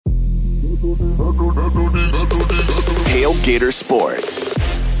Tailgater Sports.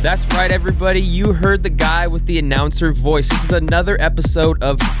 That's right, everybody. You heard the guy with the announcer voice. This is another episode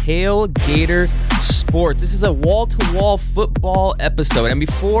of Tailgater Sports. This is a wall-to-wall football episode. And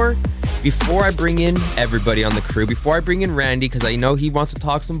before I bring in everybody on the crew, before I bring in Randy, because I know he wants to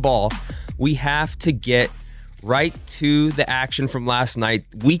talk some ball, we have to get right to the action from last night.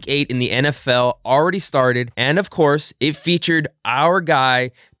 Week 8 in the NFL already started. And of course, it featured our guy,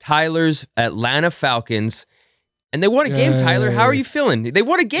 Tyler's Atlanta Falcons. And they won a game, Tyler. How are you feeling? They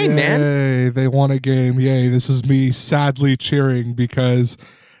won a game, man. They won a game. Yay. This is me sadly cheering because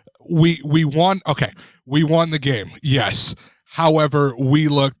we won. Okay, we won the game. Yes. However,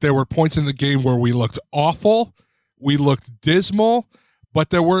 there were points in the game where we looked awful. We looked dismal. But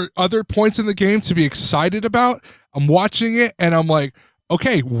there were other points in the game to be excited about. I'm watching it, and I'm like,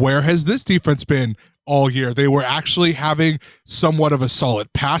 okay, where has this defense been all year? They were actually having somewhat of a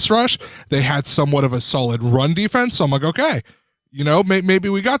solid pass rush. They had somewhat of a solid run defense. So I'm like, okay, maybe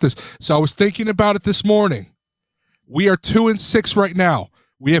we got this. So I was thinking about it this morning. We are 2-6 right now.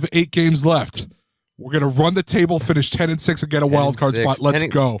 We have 8 games left. We're going to run the table, finish 10-6, and get a wild card spot. Let's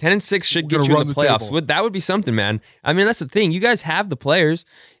go. 10-6 should get you in the playoffs. That would be something, man. I mean, that's the thing. You guys have the players.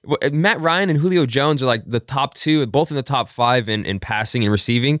 Matt Ryan and Julio Jones are like the top 2, both in the top 5 in passing and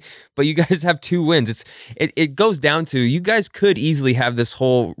receiving. But you guys have 2 wins. It goes down to you guys could easily have this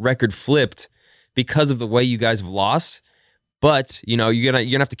whole record flipped because of the way you guys have lost. But you're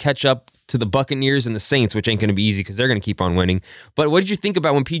gonna have to catch up to the Buccaneers and the Saints, which ain't going to be easy because they're going to keep on winning. But what did you think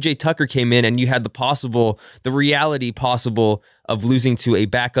about when PJ Tucker came in and you had the reality possible of losing to a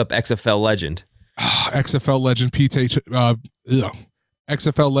backup XFL legend? XFL legend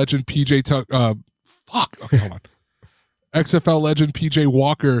XFL legend PJ Tucker. Okay, hold on. XFL legend PJ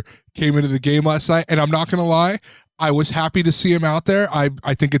Walker came into the game last night, and I'm not going to lie, I was happy to see him out there. I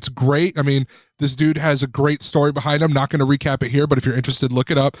think it's great. I mean, this dude has a great story behind him. Not going to recap it here, but if you're interested, look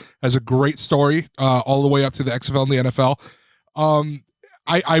it up. Has a great story all the way up to the XFL and the NFL. I'm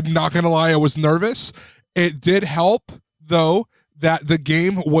not going to lie, I was nervous. It did help, though, that the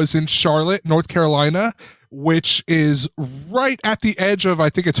game was in Charlotte, North Carolina, which is right at the edge of, I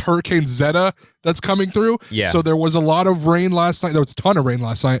think it's Hurricane Zeta that's coming through. Yeah. So there was a lot of rain last night. There was a ton of rain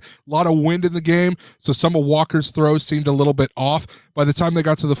last night. A lot of wind in the game. So some of Walker's throws seemed a little bit off. By the time they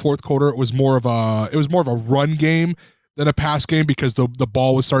got to the fourth quarter, it was more of a run game than a pass game because the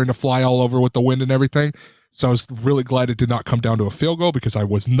ball was starting to fly all over with the wind and everything. So I was really glad it did not come down to a field goal because I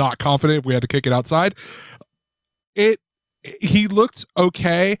was not confident if we had to kick it outside. He looked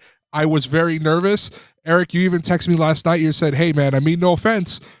okay. I was very nervous. Eric, you even texted me last night. You said, hey, man, I mean, no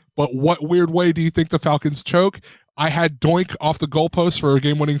offense, but what weird way do you think the Falcons choke? I had doink off the goalpost for a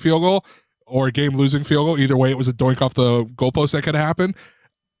game-winning field goal or a game-losing field goal. Either way, it was a doink off the goalpost that could happen.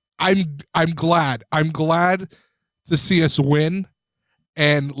 I'm glad. I'm glad to see us win.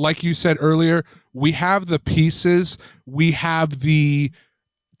 And like you said earlier, we have the pieces. We have the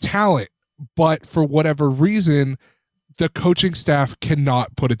talent. But for whatever reason, the coaching staff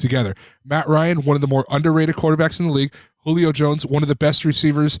cannot put it together. Matt Ryan, one of the more underrated quarterbacks in the league. Julio Jones, one of the best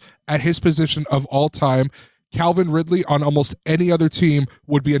receivers at his position of all time. Calvin Ridley on almost any other team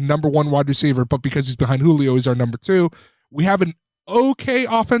would be a number 1 wide receiver, but because he's behind Julio, he's our number 2. We have an okay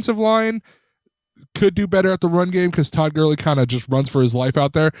offensive line. Could do better at the run game because Todd Gurley kind of just runs for his life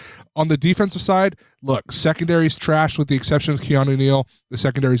out there. On the defensive side, look, secondary's trash with the exception of Keanu Neal. The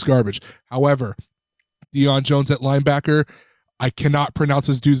secondary's garbage. However, Deion Jones at linebacker, I cannot pronounce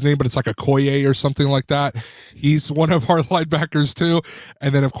his dude's name, but it's like a Koye or something like that. He's one of our linebackers too.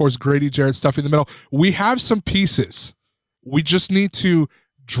 And then, of course, Grady Jarrett stuff in the middle. We have some pieces. We just need to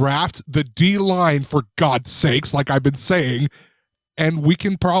draft the D-line, for God's sakes, like I've been saying, and we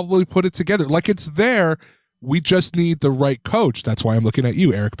can probably put it together. Like, it's there. We just need the right coach. That's why I'm looking at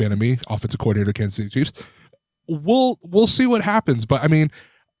you, Eric Bieniemy, offensive coordinator of Kansas City Chiefs. We'll see what happens. But, I mean,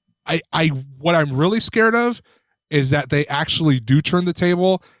 what I'm really scared of is that they actually do turn the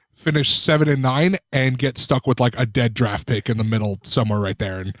table, finish 7-9, and get stuck with like a dead draft pick in the middle somewhere right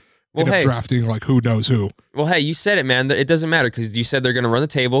there, and end up drafting like who knows who. Well, hey, you said it, man. It doesn't matter because you said they're going to run the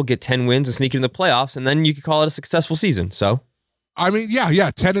table, get 10 wins, and sneak into the playoffs, and then you could call it a successful season. So, I mean, yeah,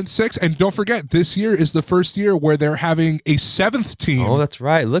 10-6, and don't forget, this year is the first year where they're having a 7th team. Oh, that's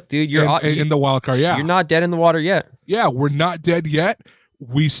right. Look, dude, you're in the wild card. Yeah, you're not dead in the water yet. Yeah, we're not dead yet.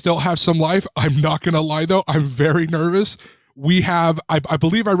 We still have some life. I'm not going to lie, though. I'm very nervous. We have, I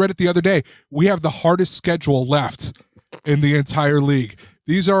believe I read it the other day, we have the hardest schedule left in the entire league.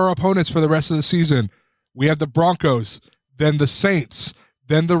 These are our opponents for the rest of the season. We have the Broncos, then the Saints,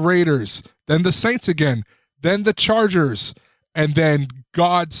 then the Raiders, then the Saints again, then the Chargers, and then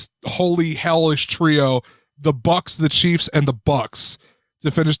God's holy hellish trio, the Bucks, the Chiefs, and the Bucks to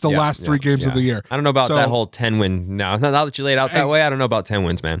finish the last 3 games of the year. I don't know about that whole 10 win now. Now that you laid out that way, I don't know about 10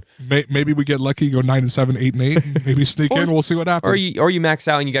 wins, man. Maybe we get lucky, go 9-7, 8-8, maybe sneak in. We'll see what happens. Or you max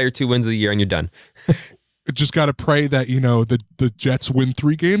out and you got your 2 wins of the year and you're done. Just got to pray that, the Jets win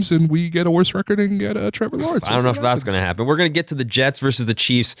 3 games and we get a worse record and get Trevor Lawrence. I don't know if that's going to happen. We're going to get to the Jets versus the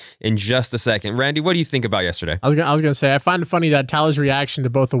Chiefs in just a second. Randy, what do you think about yesterday? I was going to say, I find it funny that Tyler's reaction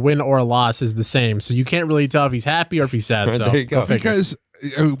to both a win or a loss is the same. So you can't really tell if he's happy or if he's sad. So there you go. Because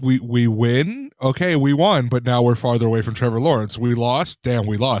we win, okay, we won, but now we're farther away from Trevor Lawrence. We lost, damn,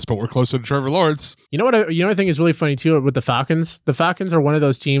 we lost, but we're closer to Trevor Lawrence. You know what I think is really funny too with the Falcons? The Falcons are one of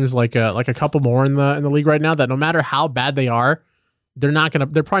those teams like a couple more in the league right now that no matter how bad they are, they're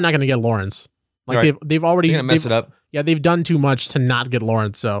probably not gonna get Lawrence. Like right. they've already mess it up. Yeah, they've done too much to not get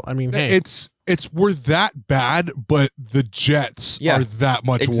Lawrence. So I mean, hey, it's we're that bad, but the Jets are that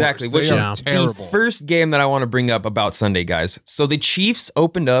much exactly, worse. Which are is terrible. The first game that I want to bring up about Sunday, guys. So the Chiefs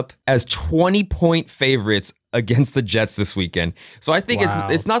opened up as 20-point favorites against the Jets this weekend. So I think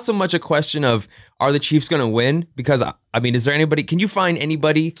it's not so much a question of are the Chiefs going to win, because I mean, is there anybody? Can you find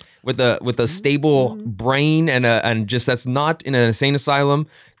anybody with a stable brain and just that's not in an insane asylum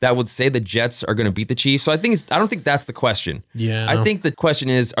that would say the Jets are going to beat the Chiefs? So I don't think that's the question. Yeah, I think the question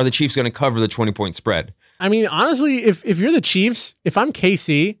is, are the Chiefs going to cover the 20-point spread? I mean, honestly, if you're the Chiefs, if I'm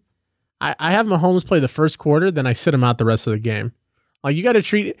KC, I have Mahomes play the first quarter, then I sit him out the rest of the game. Like, you got to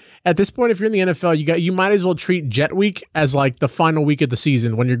treat, at this point, if you're in the NFL, you might as well treat Jet Week as like the final week of the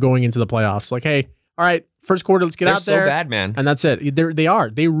season when you're going into the playoffs. Like, hey, all right, first quarter, let's get out there. They're so bad, man. And that's it.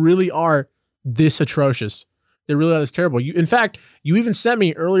 They really are this atrocious. They really are this terrible. In fact, you even sent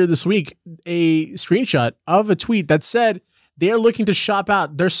me earlier this week a screenshot of a tweet that said they are looking to shop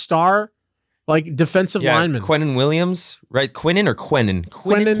out their star defensive lineman. Quinnen Williams, right? Quinnen or Quinnen?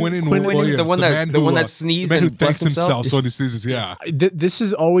 Quinnen Williams, the one that sneezed, the man who and bust thanks himself so he sneezes. Yeah, this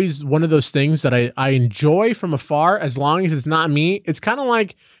is always one of those things that I enjoy from afar, as long as it's not me. It's kind of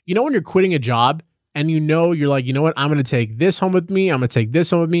like, when you're quitting a job and you're like, you know what, I'm going to take this home with me. I'm going to take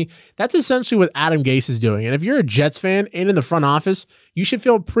this home with me. That's essentially what Adam Gase is doing. And if you're a Jets fan and in the front office, you should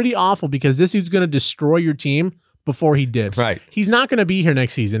feel pretty awful, because this dude's going to destroy your team before he dips. Right. He's not going to be here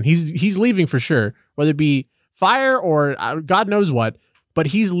next season. He's leaving for sure, whether it be fire or God knows what, but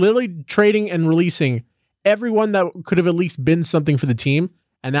he's literally trading and releasing everyone that could have at least been something for the team.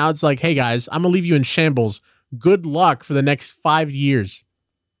 And now it's like, hey guys, I'm going to leave you in shambles. Good luck for the next 5 years.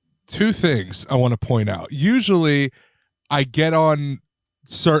 2 things I want to point out. Usually I get on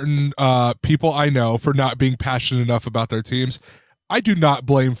certain people I know for not being passionate enough about their teams. I do not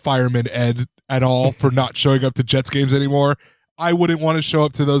blame Fireman Ed at all for not showing up to Jets games anymore. I wouldn't want to show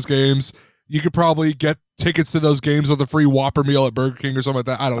up to those games. You could probably get tickets to those games with a free Whopper meal at Burger King or something like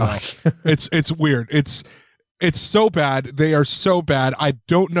that. I don't know. It's weird. It's so bad. They are so bad. I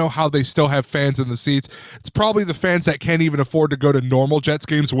don't know how they still have fans in the seats. It's probably the fans that can't even afford to go to normal Jets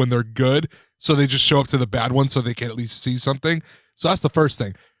games when they're good, so they just show up to the bad ones so they can at least see something. So that's the first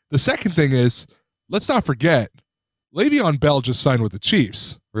thing. The second thing is, let's not forget, Le'Veon Bell just signed with the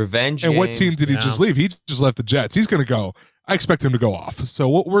Chiefs. Revenge. And what team did he just leave? He just left the Jets. He's going to go. I expect him to go off. So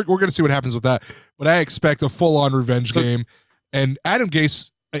we're going to see what happens with that. But I expect a full-on revenge game. And Adam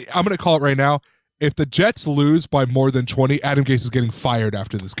Gase, I'm going to call it right now, if the Jets lose by more than 20, Adam Gase is getting fired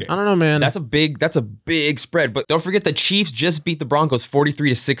after this game. I don't know, man. That's a big spread. But don't forget, the Chiefs just beat the Broncos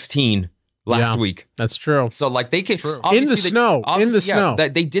 43-16 last week. That's true. So they can in the snow.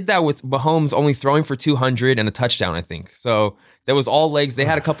 They did that with Mahomes only throwing for 200 and a touchdown, I think. So that was all legs. They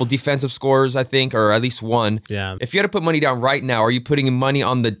had a couple defensive scores, I think, or at least one. Yeah. If you had to put money down right now, are you putting money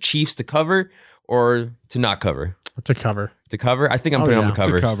on the Chiefs to cover or to not cover? To cover. To cover? I think I'm putting on the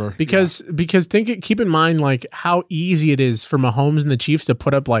cover. To cover. Because keep in mind how easy it is for Mahomes and the Chiefs to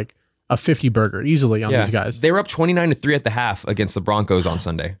put up a 50 burger easily on these guys. They were up 29-3 at the half against the Broncos on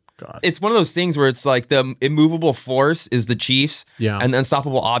Sunday. God. It's one of those things where it's like the immovable force is the Chiefs, and the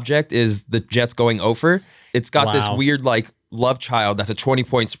unstoppable object is the Jets going over. It's got this weird love child that's a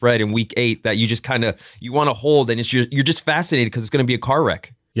 20-point spread in week 8 that you just you want to hold, and you're just fascinated because it's going to be a car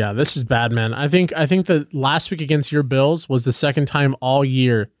wreck. Yeah, this is bad, man. I think the last week against your Bills was the second time all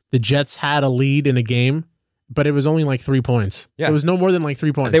year the Jets had a lead in a game, but it was only 3 points. Yeah. It was no more than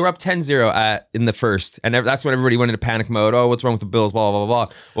 3 points. They were up 10-0 in the first, and that's when everybody went into panic mode. Oh, what's wrong with the Bills? Blah, blah, blah,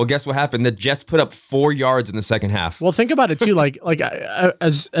 blah. Well, guess what happened? The Jets put up 4 yards in the second half. Well, think about it, too.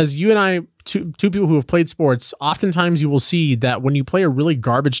 As you and I, two people who have played sports, oftentimes you will see that when you play a really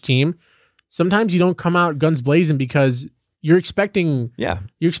garbage team, sometimes you don't come out guns blazing because you're expecting Yeah.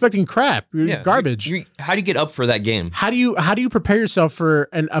 crap. You're Yeah. garbage. How do you get up for that game? How do you prepare yourself for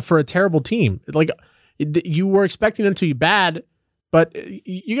a terrible team? Like you were expecting them to be bad, but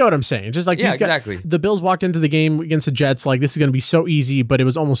you know what I'm saying. Just like Yeah, these guys, exactly. the Bills walked into the game against the Jets like this is going to be so easy, but it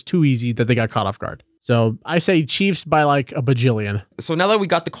was almost too easy that they got caught off guard. So I say Chiefs by like a bajillion. So now that we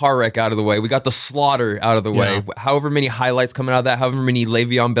got the car wreck out of the way, we got the slaughter out of the way, Yeah. however many highlights coming out of that, however many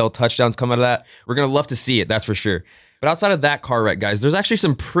Le'Veon Bell touchdowns come out of that, we're going to love to see it, that's for sure. But outside of that car wreck, guys, there's actually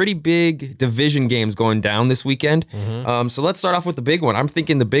some pretty big division games going down this weekend. So let's start off with the big one. I'm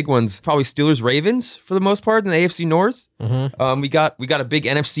thinking the big one's probably Steelers-Ravens for the most part in the AFC North. We got a big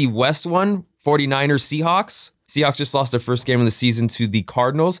NFC West one, 49ers-Seahawks. Seahawks just lost their first game of the season to the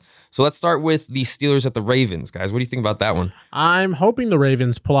Cardinals. So let's start with the Steelers at the Ravens, guys. What do you think about that one? I'm hoping the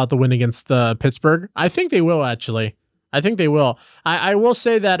Ravens pull out the win against Pittsburgh. I think they will, actually. I think they will. I will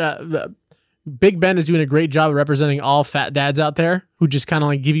say that Big Ben is doing a great job of representing all fat dads out there who just kind of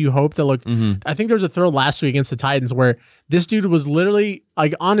like give you hope that look, I think there was a throw last week against the Titans where this dude was literally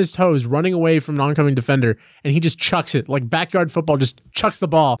like on his toes running away from an oncoming defender and he just chucks it like backyard football, just chucks the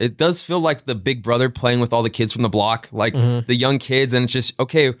ball. It does feel like the big brother playing with all the kids from the block, like the young kids, and it's just,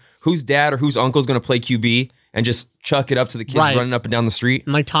 okay, whose dad or whose uncle is going to play QB and just chuck it up to the kids running up and down the street.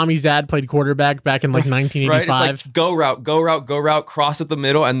 And like Tommy's dad played quarterback back in like 1985. Right? It's like go route, cross at the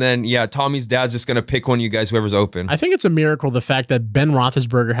middle, and then Tommy's dad's just gonna pick one of you guys, whoever's open. I think it's a miracle the fact that Ben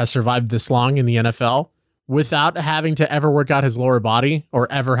Roethlisberger has survived this long in the NFL without having to ever work out his lower body or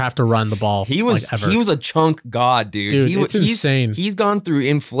ever have to run the ball. He was a chunk god, dude. It's insane. He's gone through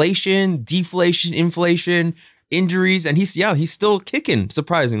inflation, deflation, inflation, injuries, and he's still kicking,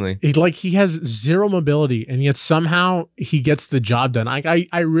 surprisingly. He has zero mobility, and yet somehow he gets the job done.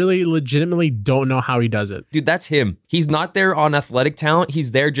 I really legitimately don't know how he does it. Dude, that's him. He's not there on athletic talent.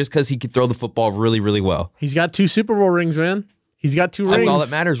 He's there just because he could throw the football really, really well. He's got 2 Super Bowl rings, man. He's got 2 rings. That's all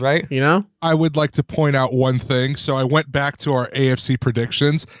that matters, right? You know? I would like to point out one thing. So I went back to our AFC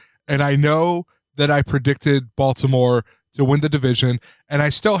predictions, and I know that I predicted Baltimore to win the division, and I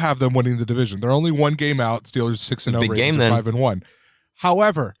still have them winning the division. They're only 1 game out. Steelers 6-0, Big Ravens game, are 5-1.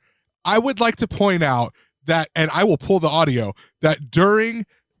 However, I would like to point out that, and I will pull the audio, that during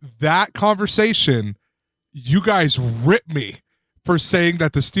that conversation, you guys ripped me for saying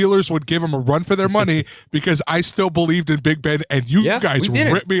that the Steelers would give them a run for their money because I still believed in Big Ben, and you guys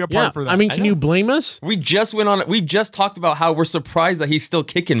ripped me apart for that. I mean, can you blame us? We just talked about how we're surprised that he's still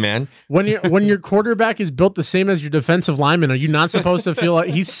kicking, man. When your quarterback is built the same as your defensive lineman, are you not supposed to feel like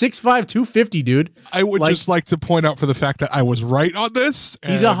he's 6'5", 250, dude? I would just like to point out for the fact that I was right on this.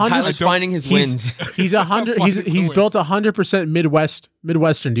 He's 100. Tyler's finding his wins. He's 100. He's built 100%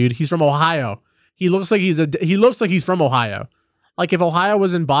 Midwestern, dude. He's from Ohio. He looks like he's from Ohio. Like if Ohio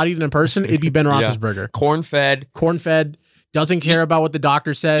was embodied in a person, it'd be Ben Roethlisberger. Corn-fed, doesn't care about what the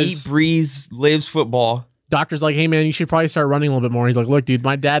doctor says. eat, breathes, lives football. Doctor's like, hey man, you should probably start running a little bit more. He's like, look, dude,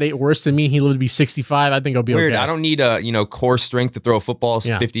 my dad ate worse than me. He lived to be 65. I think I'll be Weird. okay. I don't need a core strength to throw a football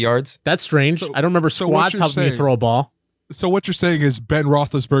 50 yards. That's strange. I don't remember squats helping me throw a ball. So what you're saying is Ben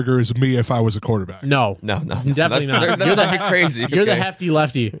Roethlisberger is me if I was a quarterback. No, That's definitely not. You're the crazy. You're the hefty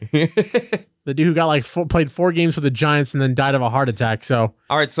lefty. The dude who got played 4 games for the Giants and then died of a heart attack. So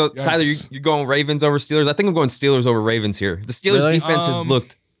all right, so Yikes. Tyler, you're going Ravens over Steelers. I think I'm going Steelers over Ravens here. The Steelers' Really? defense has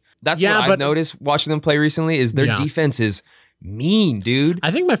looked. That's what I've noticed watching them play recently. Is their defense is mean, dude. I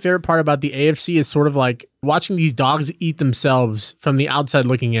think my favorite part about the AFC is sort of like watching these dogs eat themselves from the outside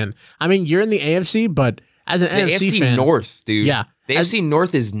looking in. I mean, you're in the AFC, but as an NFC fan, North, dude. Yeah, the AFC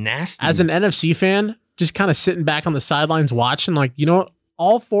North is nasty. As an NFC fan, just kind of sitting back on the sidelines watching, like, you know,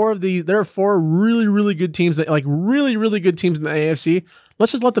 all 4 of these, there are 4 really, really good teams, really, really good teams in the AFC.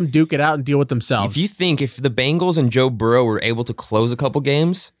 Let's just let them duke it out and deal with themselves. If you think if the Bengals and Joe Burrow were able to close a couple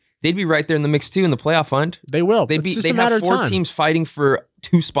games, they'd be right there in the mix too in the playoff hunt. They will. They'd have 4 teams fighting for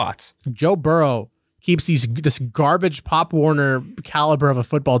 2 spots. Joe Burrow keeps this garbage Pop Warner caliber of a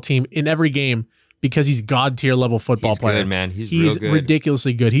football team in every game because he's god tier level football player. Good, man. He's real good.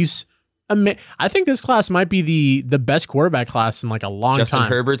 Ridiculously good. I think this class might be the best quarterback class in like a long time. Justin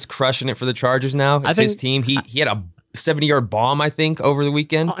Herbert's crushing it for the Chargers now. It's his team. He had a 70-yard bomb, I think, over the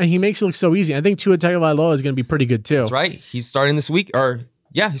weekend. And he makes it look so easy. I think Tua Tagovailoa is going to be pretty good too. That's right. He's starting this week,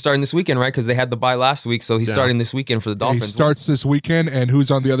 he's starting this weekend, right? Because they had the bye last week, so he's starting this weekend for the Dolphins. He starts this weekend, and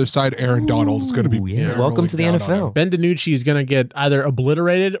who's on the other side? Aaron Donald is going to be. Welcome to the NFL. Ben DiNucci is going to get either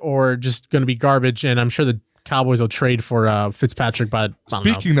obliterated or just going to be garbage, and I'm sure the Cowboys will trade for Fitzpatrick by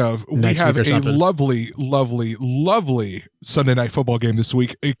Speaking of, we have a lovely, lovely, lovely Sunday night football game this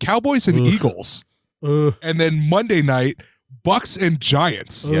week. Cowboys and Eagles. And then Monday night, Bucks and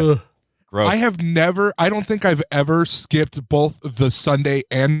Giants. Gross. I don't think I've ever skipped both the Sunday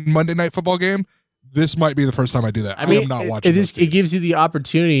and Monday Night Football game. This might be the first time I do that. I am not watching. It gives you the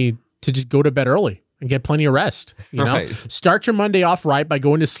opportunity to just go to bed early and get plenty of rest. You know, start your Monday off right by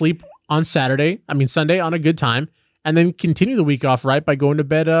going to sleep on Sunday on a good time, and then continue the week off right by going to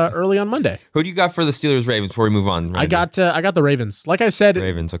bed early on Monday. Who do you got for the Steelers Ravens before we move on? Randy? I got the Ravens. Like I said,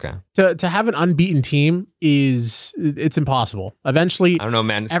 Ravens. Okay. To have an unbeaten team it's impossible. Eventually, I don't know,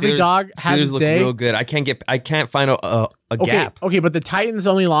 man. Every dog has Steelers its look day. real good. I can't find a gap. Okay, but the Titans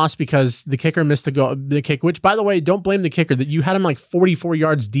only lost because the kicker missed the kick. Which, by the way, don't blame the kicker. That you had him like 44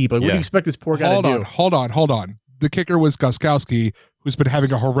 yards deep. Like, what do you expect this poor guy to do? Hold on. The kicker was Gostkowski, who's been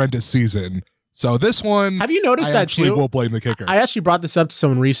having a horrendous season. So this one, have you noticed I actually will blame the kicker. I actually brought this up to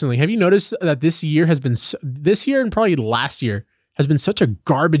someone recently. Have you noticed that this year and probably last year has been such a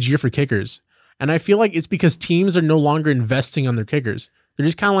garbage year for kickers? And I feel like it's because teams are no longer investing on their kickers. They're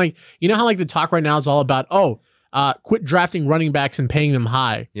just kind of like, you know how like the talk right now is all about, quit drafting running backs and paying them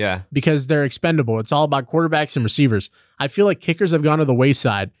high. Yeah. Because they're expendable. It's all about quarterbacks and receivers. I feel like kickers have gone to the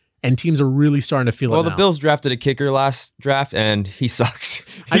wayside. And teams are really starting to feel it now. Well, the Bills drafted a kicker last draft, and he sucks.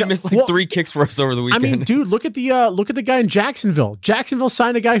 He missed like 3 kicks for us over the weekend. I mean, dude, look at the guy in Jacksonville. Jacksonville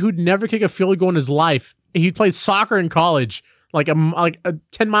signed a guy who'd never kick a field goal in his life. He played soccer in college, like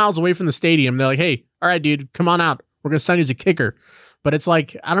 10 miles away from the stadium. They're like, hey, all right, dude, come on out. We're gonna sign you as a kicker. But it's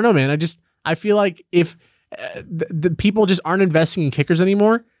like, I don't know, man. I feel like if the people just aren't investing in kickers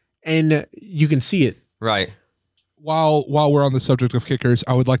anymore, and you can see it. Right. While we're on the subject of kickers,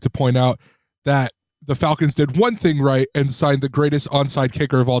 I would like to point out that the Falcons did one thing right and signed the greatest onside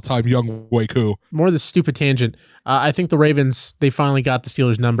kicker of all time, Young Wei Koo. More of the stupid tangent. I think the Ravens, they finally got the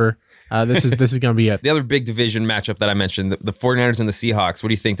Steelers' number. This is going to be it. The other big division matchup that I mentioned, the 49ers and the Seahawks. What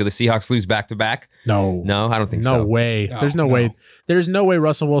do you think? Do the Seahawks lose back-to-back? No. No, I don't think so. No way. There's no way. There's no way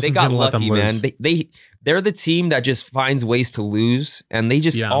Russell Wilson's going to let them lose. Man. They're the team that just finds ways to lose, and they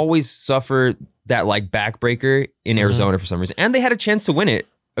just always suffer that like backbreaker in Arizona for some reason. And they had a chance to win it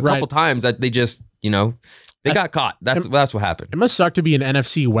a couple times that they just, they got caught. That's what happened. It must suck to be an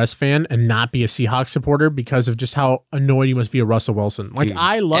NFC West fan and not be a Seahawks supporter because of just how annoyed you must be at Russell Wilson. Like,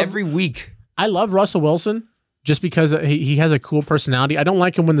 dude, every week. I love Russell Wilson just because he has a cool personality. I don't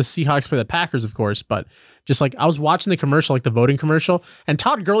like him when the Seahawks play the Packers, of course, but just like I was watching the commercial, like the voting commercial, and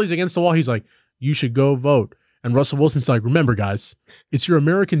Todd Gurley's against the wall. He's like, you should go vote. And Russell Wilson's like, remember, guys, it's your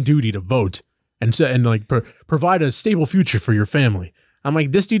American duty to vote and provide a stable future for your family. I'm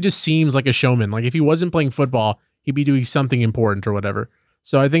like, this dude just seems like a showman. Like if he wasn't playing football, he'd be doing something important or whatever.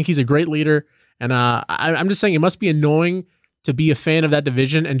 So I think he's a great leader. And I'm just saying it must be annoying to be a fan of that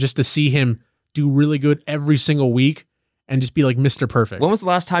division and just to see him do really good every single week and just be like Mr. Perfect. When was the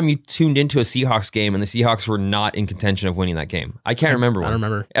last time you tuned into a Seahawks game and the Seahawks were not in contention of winning that game? I can't remember one. I don't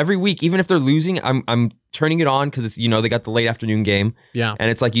remember. Every week, even if they're losing, I'm turning it on because it's they got the late afternoon game. Yeah. And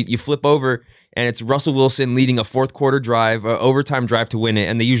it's like you flip over and it's Russell Wilson leading a fourth quarter drive, overtime drive to win it,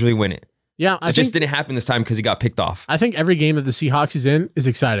 and they usually win it. Yeah, it just didn't happen this time because he got picked off. I think every game that the Seahawks is in is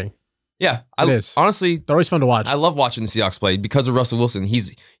exciting. Yeah, it is. Honestly, they're always fun to watch. I love watching the Seahawks play because of Russell Wilson. He's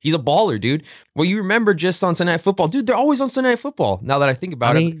a baller, dude. Well, you remember just on Sunday Night Football, dude. They're always on Sunday Night Football. Now that I think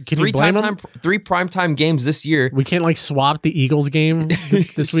about it, can you blame them? 3 primetime games this year. We can't swap the Eagles game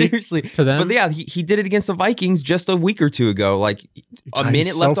this week seriously to them. But yeah, he did it against the Vikings just a week or two ago. Like a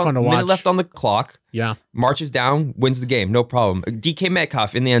minute left on the clock. Yeah, marches down, wins the game, no problem. DK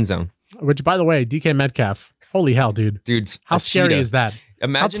Metcalf in the end zone. Which, by the way, DK Metcalf, holy hell, dude! How scary is that?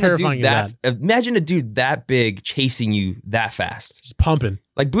 Imagine How terrifying imagine a dude that big chasing you that fast. Just pumping.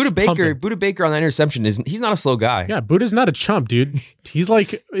 Like Budda Baker on that interception he's not a slow guy. Yeah, Buddha's not a chump, dude. He's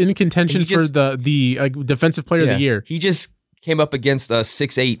like in contention for the defensive player of the year. He just came up against a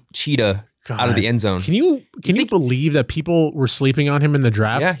 6'8" cheetah out of the end zone. Can you believe that people were sleeping on him in the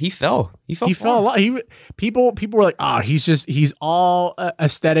draft? Yeah, he fell. He fell a lot. People were like, he's all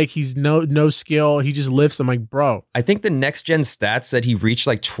aesthetic. He's no skill. He just lifts. I'm like, bro. I think the next gen stats said he reached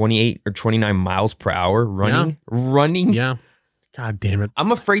like 28 or 29 miles per hour running. Yeah. God damn it.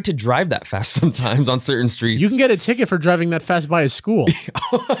 I'm afraid to drive that fast sometimes on certain streets. You can get a ticket for driving that fast by a school.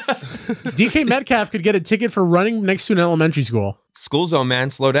 DK Metcalf could get a ticket for running next to an elementary school. School zone, man.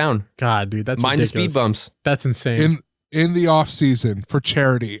 Slow down. God, dude, that's mind ridiculous. the speed bumps. That's insane. In the off season for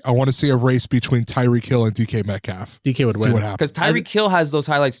charity, I want to see a race between Tyreek Hill and DK Metcalf. DK would win. See what happens. Because Tyreek Hill has those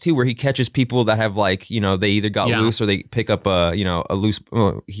highlights too, where he catches people that have they either got loose or they pick up a loose.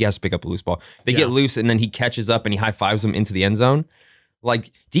 Well, he has to pick up a loose ball. They get loose and then he catches up and he high fives them into the end zone.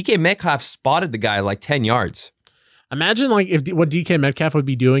 Like DK Metcalf spotted the guy like 10 yards. Imagine like what DK Metcalf would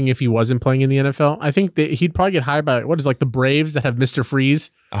be doing if he wasn't playing in the NFL. I think that he'd probably get hired by what is like the Braves that have Mr.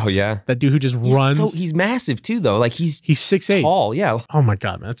 Freeze, Oh yeah. that dude who just runs. He's massive too, though. Like he's 6'8". tall. Yeah. Oh my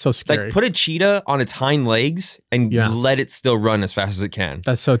god, man, that's so scary. Like put a cheetah on its hind legs and Yeah. let it still run as fast as it can.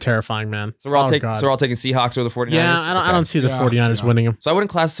 That's so terrifying, man. So we're all Oh, taking. God. So we're all taking Seahawks or the 49ers. Yeah, I Okay. don't see the Yeah, 49ers yeah. winning him. So I wouldn't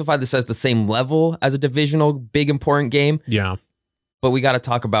classify this as the same level as a divisional big important game, Yeah, but we got to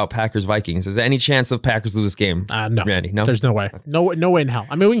talk about Packers Vikings. Is there any chance of Packers lose this game? no. Randy, no. There's no way. No way in hell.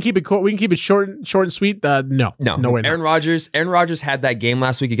 I mean, we can keep it we can keep it short and sweet. No way. In Aaron hell. Rodgers had that game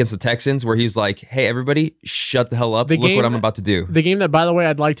last week against the Texans where he's like, "Hey, everybody, shut the hell up! The Look game- what I'm about to do." The game that, by the way,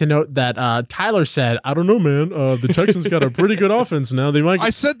 I'd like to note that Tyler said, I don't know, man. The Texans got a pretty good offense now. They might. I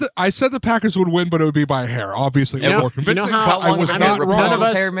said the Packers would win, but it would be by a hair. Obviously, it was You know- more convincing. you know how but I was long- not none wrong. of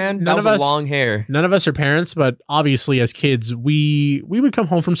us- hair, man. none That of was us- a long hair. None of us are parents, but obviously, as kids, we would come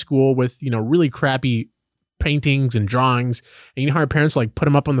home from school with really crappy paintings and drawings, and you know how our parents like put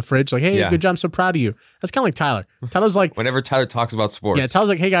them up on the fridge, like, "Hey, Yeah. good job, I'm so proud of you." That's kind of like Tyler. Tyler's like, Whenever Tyler talks about sports, yeah, Tyler's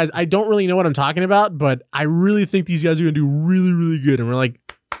like, "Hey guys, I don't really know what I'm talking about, but I really think these guys are gonna do really, really good." And we're like,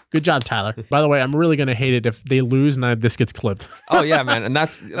 "Good job, Tyler." By the way, I'm really gonna hate it if they lose and this gets clipped. Oh yeah, man, and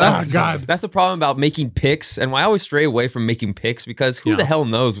that's God. that's the problem about making picks, and why I always stray away from making picks because who Yeah. the hell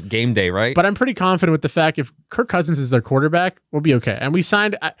knows game day, right? But I'm pretty confident with the fact if Kirk Cousins is their quarterback, we'll be okay. And we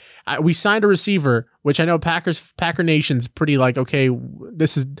signed a receiver, which I know Packer Nation's pretty like, okay,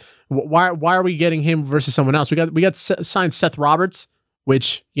 this is why are we getting him versus someone else? We got signed Seth Roberts,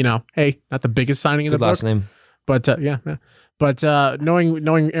 which hey, not the biggest signing in Good the last book, name. but yeah. But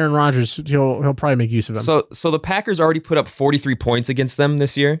knowing Aaron Rodgers, he'll probably make use of him. So the Packers already put up 43 points against them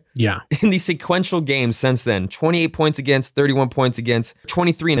this year. Yeah, In these sequential games since then, 28 points against, 31 points against,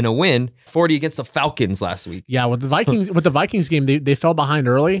 23 in a win, 40 against the Falcons last week. yeah. With the Vikings game, they fell behind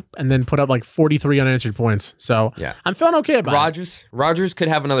early and then put up like 43 unanswered points. So Yeah. I'm feeling okay about it. Rodgers could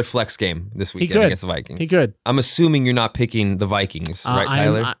have another flex game this weekend could. against the Vikings. He could. I'm assuming you're not picking the Vikings, right,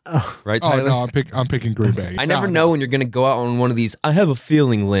 Tyler? Right, Oh Tyler? no, I'm picking Green Bay. I never No, know when you're going to go out on one of these, I have a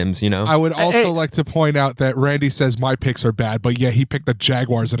feeling limbs, I would also Hey. like to point out that Randy says my picks are bad, but yeah, he picked the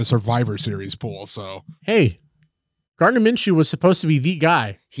Jaguars in a Survivor Series pool. So Hey, Gardner Minshew was supposed to be the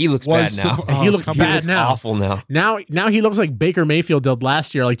guy. He looks bad now. He looks come He on. bad looks now. awful now. Now he looks like Baker Mayfield did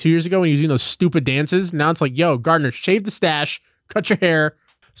last year, like 2 years ago when he was doing those stupid dances. Now it's like, yo, Gardner, shave the stash, cut your hair,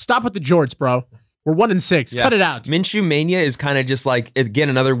 stop with the jorts, bro. We're 1-6. Yeah. Cut it out. Minshew Mania is kind of just like, again,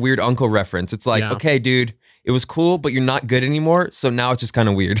 another weird uncle reference. It's like, Yeah. okay, dude, it was cool, but you're not good anymore. So now it's just kind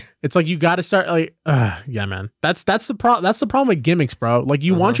of weird. It's like you got to start like, yeah, man. That's the problem. That's the problem with gimmicks, bro. Like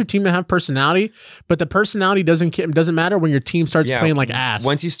you want your team to have personality, but the personality doesn't matter when your team starts Yeah. playing like ass.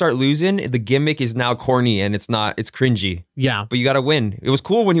 Once you start losing, the gimmick is now corny and it's cringy. Yeah. But you got to win. It was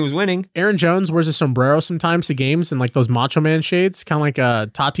cool when he was winning. Aaron Jones wears a sombrero sometimes to games and like those Macho Man shades, kind of like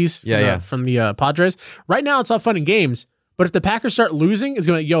Tatis from the Padres. Right now, it's all fun and games, but if the Packers start losing, it's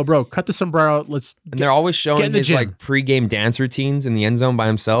going to, yo, bro, cut the sombrero. Let's. And they're always get showing in the his gym. like pregame dance routines in the end zone by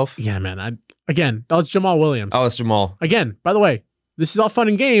himself. Yeah, man. Again, that was Jamal Williams. Oh, it's Jamal. Again, by the way, this is all fun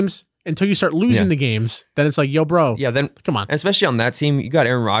and games until you start losing Yeah. the games. Then it's like, yo, bro, Yeah, then come on. especially on that team, you got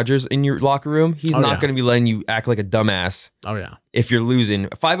Aaron Rodgers in your locker room. He's Oh, not yeah. going to be letting you act like a dumbass Oh yeah. if you're losing.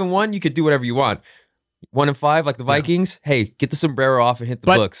 5-1, you could do whatever you want. 1-5, like the Vikings. Hey, get the sombrero off and hit the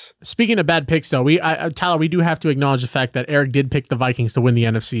But- books. Speaking of bad picks, though, Tyler, we do have to acknowledge the fact that Eric did pick the Vikings to win the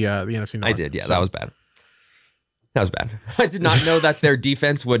NFC North. I did. Yeah, So, that was bad. That was bad. I did not know that their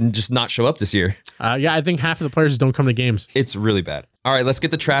defense would just not show up this year. yeah, I think half of the players don't come to games. It's really bad. All right, let's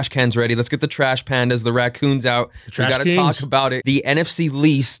get the trash cans ready. Let's get the trash pandas, the raccoons out. We trash got to kings. talk about it. The NFC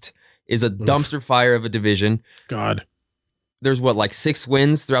least is a dumpster fire of a division. God, There's like 6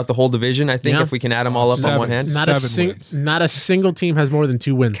 wins throughout the whole division, I think, Yeah. if we can add them all up on 7. one hand. Wins. not a single team has more than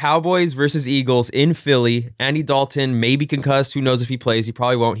 2 wins. Cowboys versus Eagles in Philly. Andy Dalton may be concussed. Who knows if he plays? He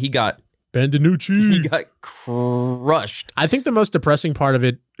probably won't. He got Benvenucci. crushed. I think the most depressing part of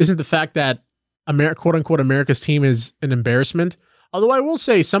it isn't the fact that quote unquote America's team is an embarrassment. Although I will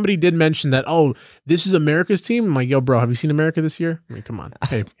say somebody did mention that, oh, this is America's team. I'm like, yo, bro, have you seen America this year? I mean, come on.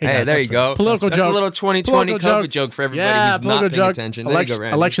 Hey, Hey, guys, there that's you go. Political That's joke. a little 2020 Political COVID joke. joke for everybody Yeah, who's not political paying joke. attention. There you go,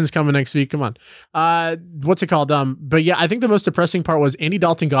 Randy. Election's coming next week. Come on. What's it called? But yeah, I think the most depressing part was Andy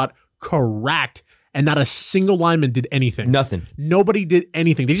Dalton got cracked and not a single lineman did anything. Nothing. Nobody did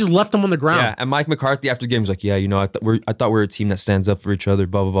anything. They just left him on the ground. Yeah, and Mike McCarthy after the game was like, "Yeah, I thought we're a team that stands up for each other."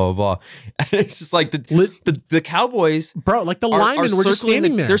 Blah blah blah blah blah. And it's just like the Cowboys, Bro, like the are linemen were just circling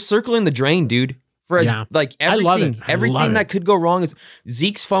standing there. They're circling the drain, dude. For Yeah. like I love everything, it. I love everything it. that could go wrong is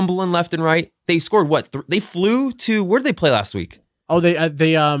Zeke's fumbling left and right. They scored what? They flew to where did they play last week? Oh, they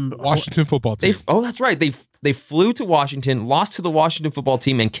Washington football team. Oh, that's right. They flew to Washington, lost to the Washington football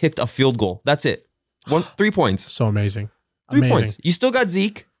team, and kicked a field goal. That's it. 3 points. So amazing. 3 points. You still got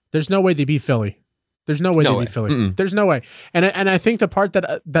Zeke. There's no way they beat Philly. There's no way they beat Philly. Mm-mm. There's no way. And I think the part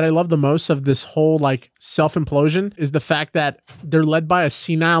that I love the most of this whole like self-implosion is the fact that they're led by a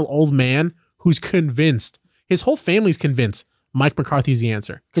senile old man who's convinced. His whole family's convinced Mike McCarthy's the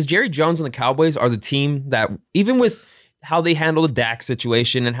answer. Because Jerry Jones and the Cowboys are the team that, even with how they handle the Dak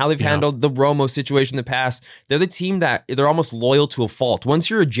situation and how they've handled the Romo situation in the past, they're the team that they're almost loyal to a fault. Once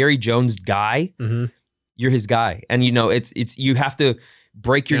you're a Jerry Jones guy, you're his guy. And you know, it's you have to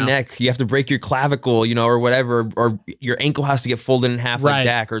break your neck, you have to break your clavicle, you know, or whatever, or your ankle has to get folded in half like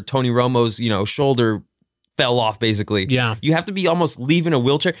Dak, or Tony Romo's, you know, shoulder fell off basically. Yeah. You have to be almost leaving a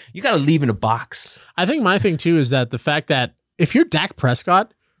wheelchair. You got to leave in a box. I think my thing too is that the fact that if you're Dak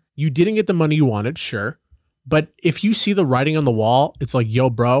Prescott, you didn't get the money you wanted, sure. But if you see the writing on the wall, it's like, yo,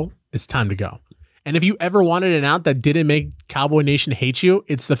 bro, it's time to go. And if you ever wanted an out that didn't make Cowboy Nation hate you,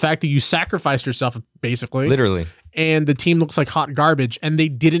 it's the fact that you sacrificed yourself, basically. Literally. And the team looks like hot garbage, and they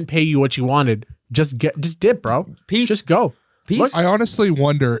didn't pay you what you wanted. Just dip, bro. Peace. Just go. Peace. I honestly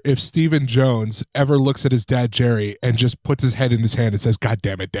wonder if Stephen Jones ever looks at his dad Jerry and just puts his head in his hand and says, "God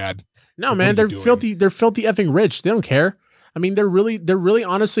damn it, Dad." No, man, they're filthy. They're filthy effing rich. They don't care. I mean, they're really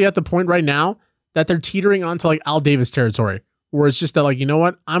honestly at the point right now that they're teetering onto like Al Davis territory, where it's just that like, you know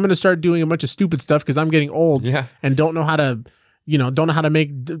what, I'm gonna start doing a bunch of stupid stuff because I'm getting old and don't know how to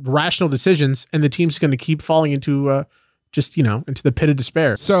make rational decisions, and the team's gonna keep falling into into the pit of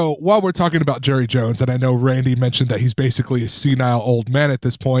despair. So while we're talking about Jerry Jones, and I know Randy mentioned that he's basically a senile old man at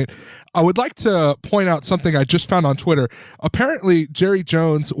this point, I would like to point out something I just found on Twitter. Apparently, Jerry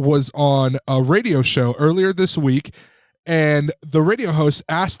Jones was on a radio show earlier this week, and the radio host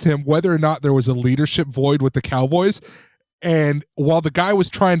asked him whether or not there was a leadership void with the Cowboys. And while the guy was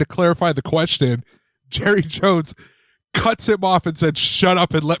trying to clarify the question, Jerry Jones cuts him off and said, "Shut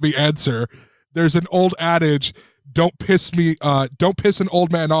up and let me answer. There's an old adage, don't piss an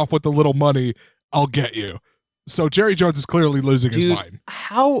old man off with a little money. I'll get you." So Jerry Jones is clearly losing his mind.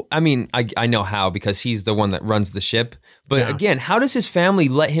 How? I mean, I know how, because he's the one that runs the ship. But again, how does his family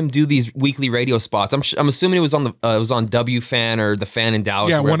let him do these weekly radio spots? I'm assuming it was on WFAN or the Fan in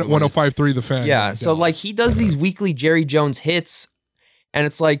Dallas. Yeah, 105.3 the Fan. Yeah, so like he does these weekly Jerry Jones hits, and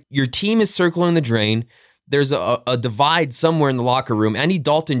it's like your team is circling the drain. There's a divide somewhere in the locker room. Andy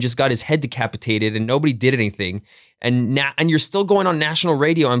Dalton just got his head decapitated, and nobody did anything. And you're still going on national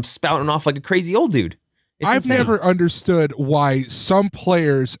radio and spouting off like a crazy old dude. I've never understood why some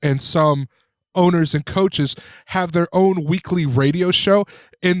players and some owners and coaches have their own weekly radio show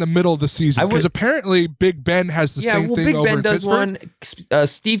in the middle of the season. Because apparently Big Ben has the same thing Big over Ben in does Pittsburgh. one.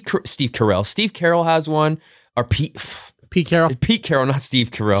 Steve Carroll has one. Or Pete Carroll, not Steve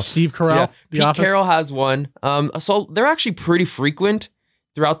Carell. Steve Carell. Yeah, Pete Carroll has one. So they're actually pretty frequent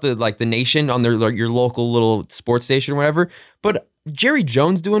throughout the nation on their your local little sports station or whatever. But Jerry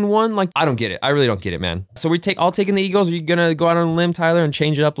Jones doing one, like, I don't get it. I really don't get it, man. So I'll take in the Eagles. Are you gonna go out on a limb, Tyler, and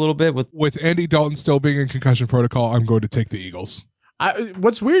change it up a little bit with Andy Dalton still being in concussion protocol? I'm going to take the Eagles.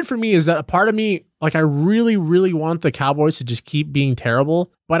 What's weird for me is that a part of me, like, I really, really want the Cowboys to just keep being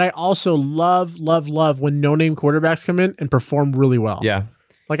terrible, but I also love when no-name quarterbacks come in and perform really well. Yeah.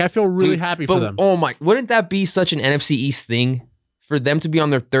 Like, I feel really happy for them. Oh my, wouldn't that be such an NFC East thing for them to be on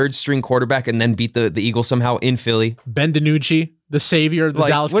their third string quarterback and then beat the Eagles somehow in Philly? Ben DiNucci, the savior of the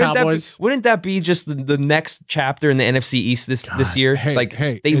Dallas Cowboys. Wouldn't that be just the next chapter in the NFC East this year?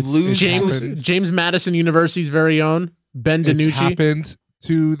 They lose James Madison University's very own Ben DiNucci. It's happened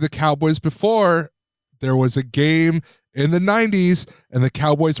to the Cowboys before. There was a game in the 90s, and the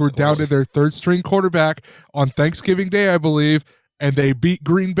Cowboys were down to their third string quarterback on Thanksgiving Day, I believe, and they beat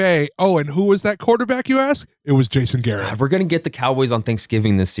Green Bay. Oh, and who was that quarterback, you ask? It was Jason Garrett. God, we're going to get the Cowboys on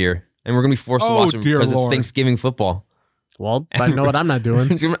Thanksgiving this year, and we're going to be forced to watch them because it's Thanksgiving football. Well, I know what I'm not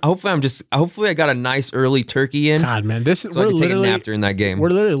doing. Hopefully I got a nice early turkey in. God, man, so I can take a nap during that game. We're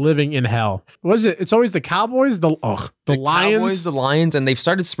literally living in hell. What is it? It's always the Cowboys, the Lions. Cowboys, the Lions, and they've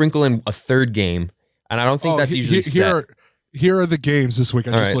started sprinkling a third game, and I don't think that's usually set. Here are the games this week.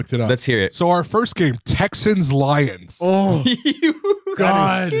 I just looked it up. Let's hear it. So our first game, Texans-Lions. Oh,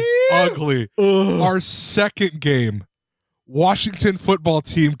 God. Ugly. Our second game, Washington football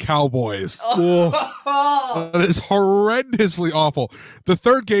team Cowboys. That is horrendously awful. The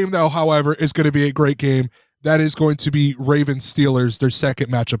third game, though, however, is going to be a great game. That is going to be Ravens Steelers, their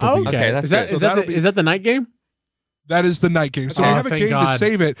second matchup of the year. Okay, is that the night game? That is the night game. So we have a game to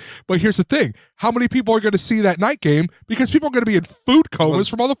save it. But here's the thing. How many people are going to see that night game? Because people are going to be in food comas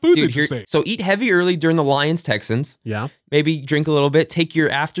from all the food they just ate. So eat heavy early during the Lions-Texans. Yeah. Maybe drink a little bit. Take your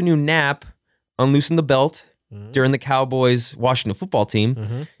afternoon nap. Unloosen the belt. during the Cowboys Washington football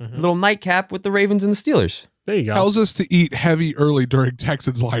team. Little nightcap with the Ravens and the Steelers. There you go. Tells us to eat heavy early during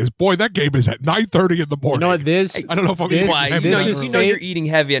Texans Lions. Boy, that game is at 9:30 in the morning. You know what? This I don't know if I'm this- eating Why? heavy this early. is You know you're fate. eating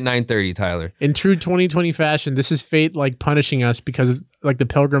heavy at 9:30, Tyler. in true 2020 fashion, this is fate like punishing us because like the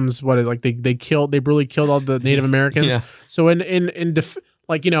Pilgrims, they brutally killed all the Native Americans. Yeah. So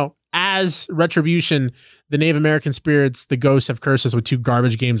as retribution, the Native American spirits, the ghosts have cursed us with 2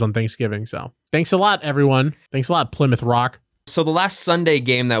 garbage games on Thanksgiving. So thanks a lot, everyone. Thanks a lot, Plymouth Rock. So the last Sunday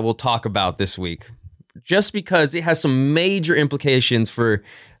game that we'll talk about this week, just because it has some major implications for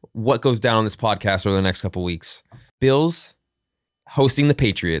what goes down on this podcast over the next couple weeks. Bills hosting the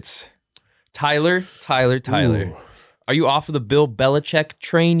Patriots. Tyler, Ooh. are you off of the Bill Belichick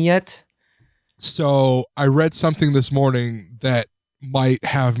train yet? So I read something this morning that might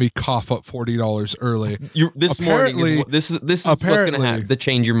have me cough up $40 early. This morning is what's going to apparently- have to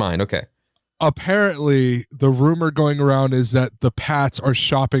change your mind. Okay. Apparently, the rumor going around is that the Pats are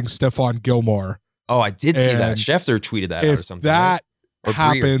shopping Stephon Gilmore. Oh, I did see that. And Schefter tweeted that out or If something. that Or Breer.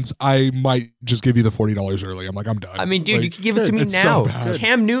 happens, I might just give you the $40 early. I'm like, I'm done. I mean, dude, Like, you could give it to me it's so now. bad.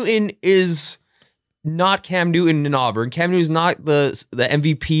 Cam Newton is not Cam Newton in Auburn. Cam Newton is not the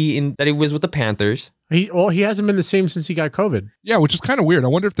MVP that he was with the Panthers. He hasn't been the same since he got COVID. Yeah, which is kind of weird. I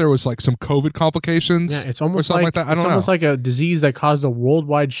wonder if there was like some COVID complications. Yeah, it's or almost something like that. I it's don't know. almost like a disease that caused a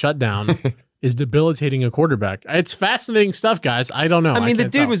worldwide shutdown is debilitating a quarterback. It's fascinating stuff, guys. I don't know. I mean, the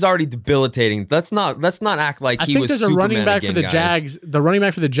can't dude tell. was already debilitating. Let's not act like I he think was there's a Superman running back again, for the guys. Jags. The running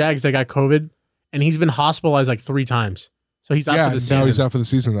back for the Jags that got COVID, and he's been hospitalized like 3 times. So he's out yeah, for the now season. he's out for the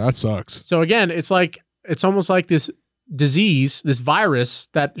season. That sucks. So again, it's almost like this disease, this virus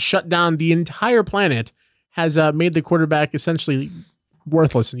that shut down the entire planet has made the quarterback essentially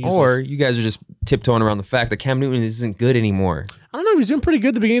worthless and useless. Or you guys are just tiptoeing around the fact that Cam Newton isn't good anymore. I don't know. He was doing pretty good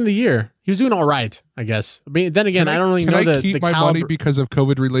at the beginning of the year. He was doing all right, I guess. I mean, then again, I don't really Can know I the keep my caliber. money because of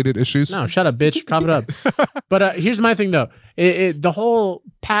COVID related issues? No, shut up, bitch. Cough it up. But here's my thing, though. The whole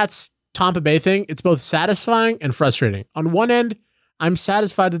Pats Tampa Bay thing, it's both satisfying and frustrating. On one end, I'm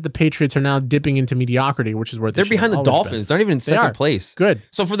satisfied that the Patriots are now dipping into mediocrity, which is where They're behind the always been. Dolphins. They're not even in They are. second place. Good.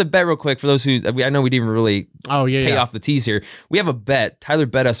 So for the bet, real quick, for those who I know we didn't really Oh yeah, pay yeah. off the tease here, we have a bet. Tyler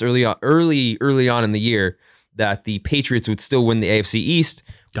bet us early on in the year that the Patriots would still win the AFC East.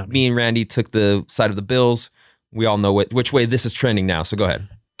 Got me. Me and Randy took the side of the Bills. We all know which way this is trending now. So go ahead.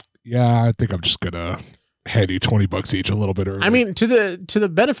 Yeah, I think I'm just gonna hand you $20 each a little bit early. I mean, to the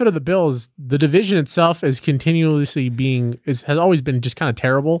benefit of the Bills, the division itself is continuously has always been just kind of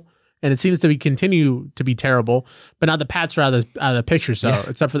terrible, and it seems to continue to be terrible. But now the Pats are out of the picture, so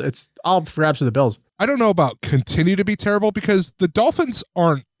it's all for grabs for the Bills. I don't know about continue to be terrible because the Dolphins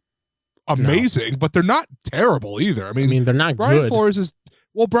aren't amazing, but they're not terrible either. I mean, they're not Brian good. Flores is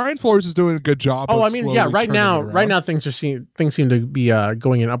doing a good job. Oh, of I mean, yeah. slowly Right turning now, it around. things seem to be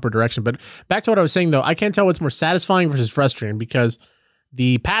going in an upward direction. But back to what I was saying, though, I can't tell what's more satisfying versus frustrating because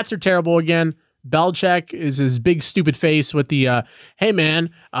the Pats are terrible again. Belichick is his big stupid face with the hey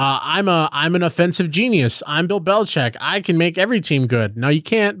man, I'm an offensive genius. I'm Bill Belichick. I can make every team good. No, you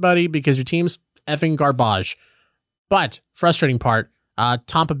can't, buddy, because your team's effing garbage. But frustrating part,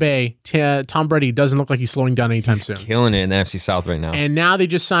 Tampa Bay, Tom Brady doesn't look like he's slowing down anytime He's soon. killing it in the NFC South right now. And now they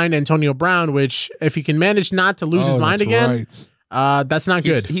just signed Antonio Brown, which if he can manage not to lose his mind that's again, right. that's not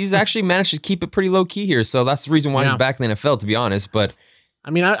good. He's actually managed to keep it pretty low key here, so that's the reason why Yeah. he's back in the NFL, to be honest. But I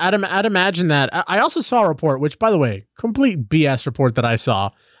mean, I'd imagine that. I also saw a report, which, by the way, complete BS report that I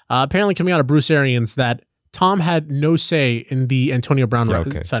saw, apparently coming out of Bruce Arians, that Tom had no say in the Antonio Brown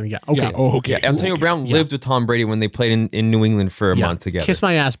signing. Yeah, okay. Yeah, okay. yeah, Antonio Brown Yeah. lived with Tom Brady when they played in New England for a Yeah. month together. Kiss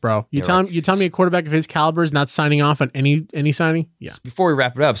my ass, bro. You tell me a quarterback of his caliber is not signing off on any signing? Yeah. Before we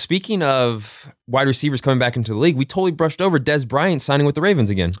wrap it up, speaking of wide receivers coming back into the league, we totally brushed over Des Bryant signing with the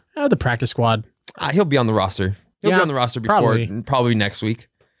Ravens again. The practice squad. He'll be on the roster. He'll Yeah, be on the roster before probably next week.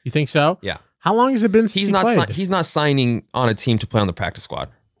 You think so? Yeah. How long has it been since He's not played? he's not signing on a team to play on the practice squad.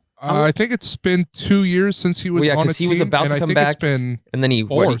 I think it's been 2 years since he was Well, yeah, on a 'cause he was team, about and to I come think back. It's been And then he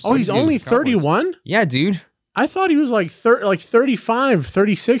Four. Oh, he's only Cowboys. 31? Yeah, dude. I thought he was like 35,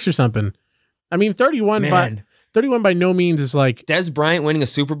 36 or something. I mean, 31 Man. 31 by no means is like Des Bryant winning a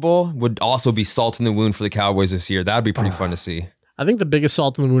Super Bowl would also be salt in the wound for the Cowboys this year. That would be pretty fun to see. I think the biggest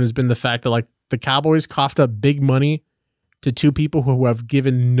salt in the wound has been the fact that like the Cowboys coughed up big money to 2 people who have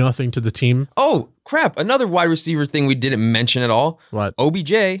given nothing to the team. Oh, crap. Another wide receiver thing we didn't mention at all. What?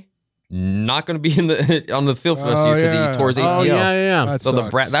 OBJ not going to be on the field for us Oh, here because yeah. he tore his ACL. Oh yeah. That So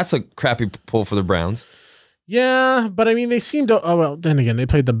sucks. that's a crappy pull for the Browns. Yeah, but I mean they seem to then again they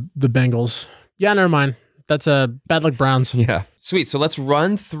played the Bengals. Yeah, never mind. That's a bad luck Browns. Yeah. Sweet. So let's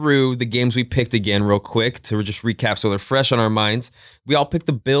run through the games we picked again real quick to just recap so they're fresh on our minds. We all picked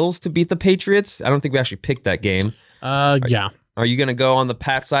the Bills to beat the Patriots. I don't think we actually picked that game. Yeah. Are you going to go on the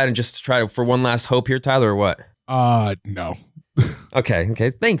Pat side and just try to, for one last hope here, Tyler, or what? No.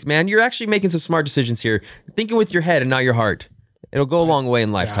 Okay. Thanks, man. You're actually making some smart decisions here. Thinking with your head and not your heart. It'll go a long way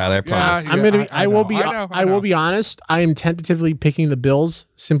in life, Tyler. I promise. I will be honest. I am tentatively picking the Bills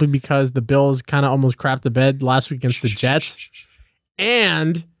simply because the Bills kind of almost crapped the bed last week against the Jets.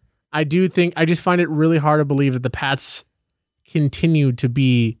 And I just find it really hard to believe that the Pats continue to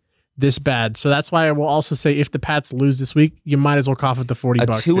be this bad. So that's why I will also say if the Pats lose this week, you might as well cough at the $40. A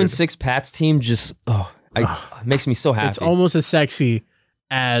 2-6 Pats team just makes me so happy. It's almost as sexy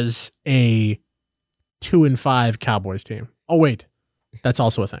as a 2-5 Cowboys team. Oh wait, that's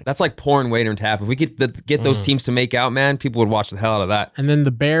also a thing. That's like porn waiting to happen. If we could get those teams to make out, man, people would watch the hell out of that. And then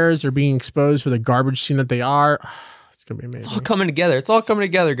the Bears are being exposed for the garbage team that they are. It's gonna be amazing. It's all coming together. It's all coming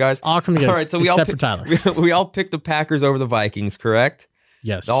together, guys. It's all coming together. All right, so for Tyler. we all picked the Packers over the Vikings, correct?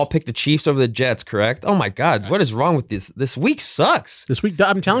 Yes. They all picked the Chiefs over the Jets, correct? Oh my God, what is wrong with this? This week sucks. This week,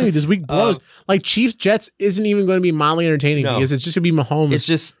 I'm telling you, this week blows. Like Chiefs Jets isn't even going to be mildly entertaining because it's just going to be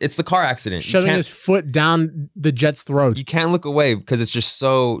Mahomes. It's the car accident. Shoving his foot down the Jets' throat. You can't look away because it's just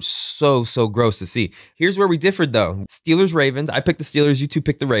so gross to see. Here's where we differed though. Steelers, Ravens. I picked the Steelers. You two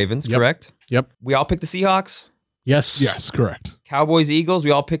picked the Ravens, correct? Yep. We all picked the Seahawks? Yes, correct. Cowboys, Eagles.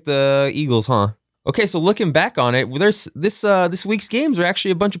 We all picked the Eagles, huh? Okay, so looking back on it, there's this week's games are actually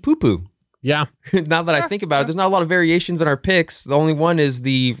a bunch of poo-poo. Yeah. Now that I think about it, there's not a lot of variations in our picks. The only one is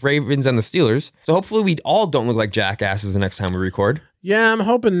the Ravens and the Steelers. So hopefully we all don't look like jackasses the next time we record. Yeah, I'm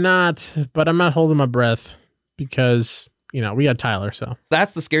hoping not, but I'm not holding my breath because, we got Tyler, so.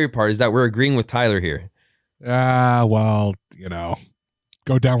 That's the scary part is that we're agreeing with Tyler here. Well,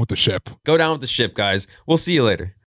 go down with the ship. Go down with the ship, guys. We'll see you later.